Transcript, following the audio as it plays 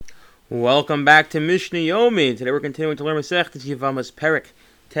Welcome back to Mishna Yomi. Today we're continuing to learn Masechtas Yevamos Perek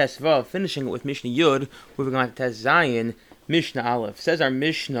Tes Vav, finishing it with Mishna Yud, moving on to Tes Zayin, Mishna Aleph. Says our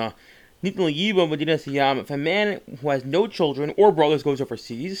Mishnah, if a man who has no children or brothers goes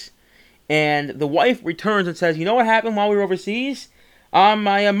overseas, and the wife returns and says, you know what happened while we were overseas?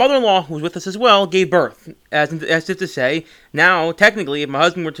 My mother-in-law, who was with us as well, gave birth. As if to say, now, technically, if my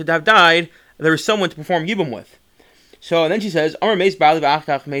husband were to have died, there is someone to perform Yibum with. So then she says, but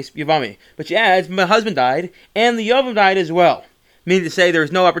she adds, my husband died, and the Yavam died as well. Meaning to say there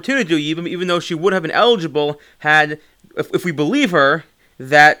is no opportunity to do Yibum, even though she would have been eligible had, if we believe her,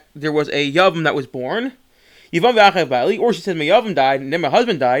 that there was a Yavam that was born. Or she says, my Yavam died, and then my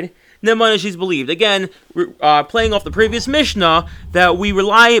husband died. Then she's believed. Again, playing off the previous Mishnah, that we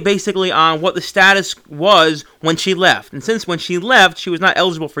rely basically on what the status was when she left. And since when she left, she was not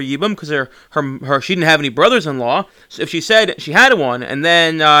eligible for Yibum because she didn't have any brothers-in-law. So if she said she had one and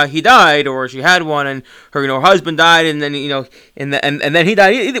then he died, or she had one and her husband died and then and then he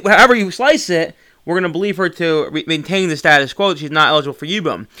died, however you slice it, we're going to believe her to maintain the status quo. She's not eligible for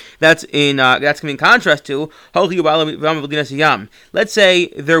Yibum. That's going to be in contrast to let's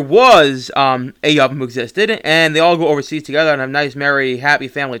say there was a Yavim who existed, and they all go overseas together and have a nice, merry, happy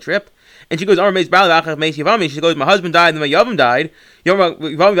family trip. And she goes, she goes, my husband died, and then my Yavim died.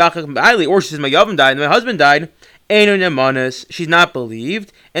 Or she says, my Yavim died, and then my husband died. She's not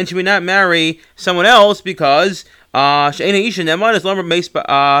believed, and she would not marry someone else because a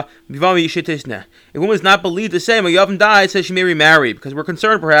woman is not believed to say my Yavam died, says she may remarry, because we're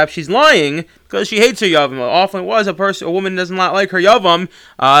concerned perhaps she's lying because she hates her Yavam. Often was a woman does not like her Yavam,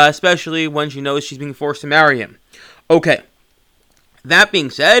 especially when she knows she's being forced to marry him. Okay. That being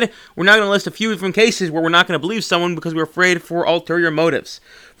said, we're not going to list a few different cases where we're not going to believe someone because we're afraid for ulterior motives.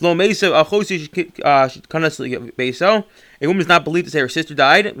 A woman is not believed to say her sister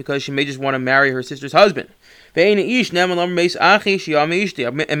died because she may just want to marry her sister's husband. A man is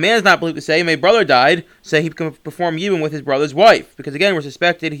not believed to say my brother died, say he can perform Yibum with his brother's wife, because again we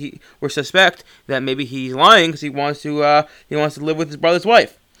suspect that maybe he's lying because he wants to live with his brother's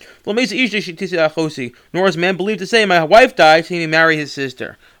wife. Nor is man believed to say my wife died, so he may marry his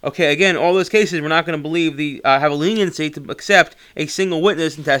sister. Okay, again, all those cases we're not going to believe have a leniency to accept a single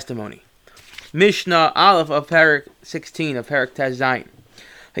witness in testimony. Mishnah Aleph of Perek 16 of Perek Tes Zayin.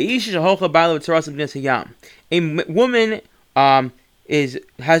 A woman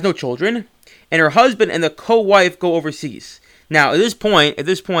has no children, and her husband and the co-wife go overseas. Now, at this point,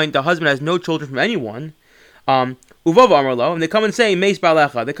 the husband has no children from anyone. And they come and say, Meis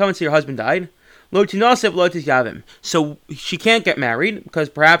Balecha. They come and say your husband died. So she can't get married because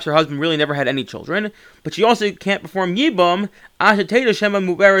perhaps her husband really never had any children, but she also can't perform Yibum.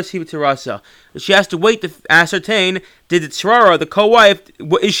 She has to wait to ascertain, did the tzrara, the co-wife,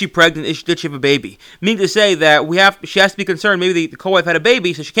 is she pregnant? Did she have a baby? Meaning to say that she has to be concerned, maybe the co-wife had a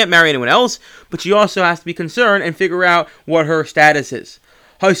baby, so she can't marry anyone else, but she also has to be concerned and figure out what her status is.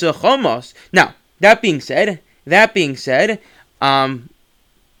 Now, that being said,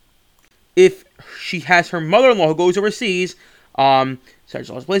 if she has her mother-in-law who goes overseas, if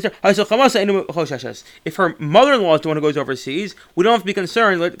her mother-in-law is the one who goes overseas, we don't have to be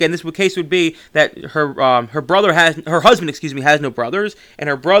concerned. Again, this case would be that her husband has no brothers, and her husband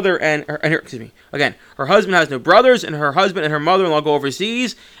has no brothers, and her husband and her mother-in-law go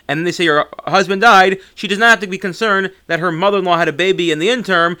overseas, and then they say her husband died. She does not have to be concerned that her mother-in-law had a baby in the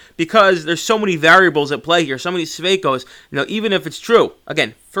interim, because there's so many variables at play here, so many sveikos. Even if it's true,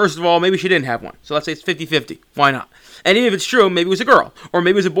 again, first of all, maybe she didn't have one, so let's say it's 50-50. Why not? And even if it's true, maybe it was a girl, or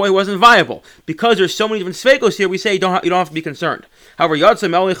maybe it was a boy who wasn't viable. Because there's so many different sveikos here, we say you don't have to be concerned. However,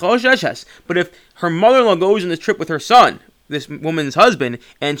 but if her mother-in-law goes on this trip with her son, this woman's husband,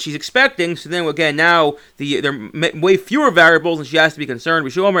 and she's expecting, so then again, now there are way fewer variables, and she has to be concerned.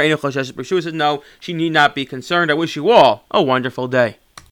 Rishua said, no, she need not be concerned. I wish you all a wonderful day.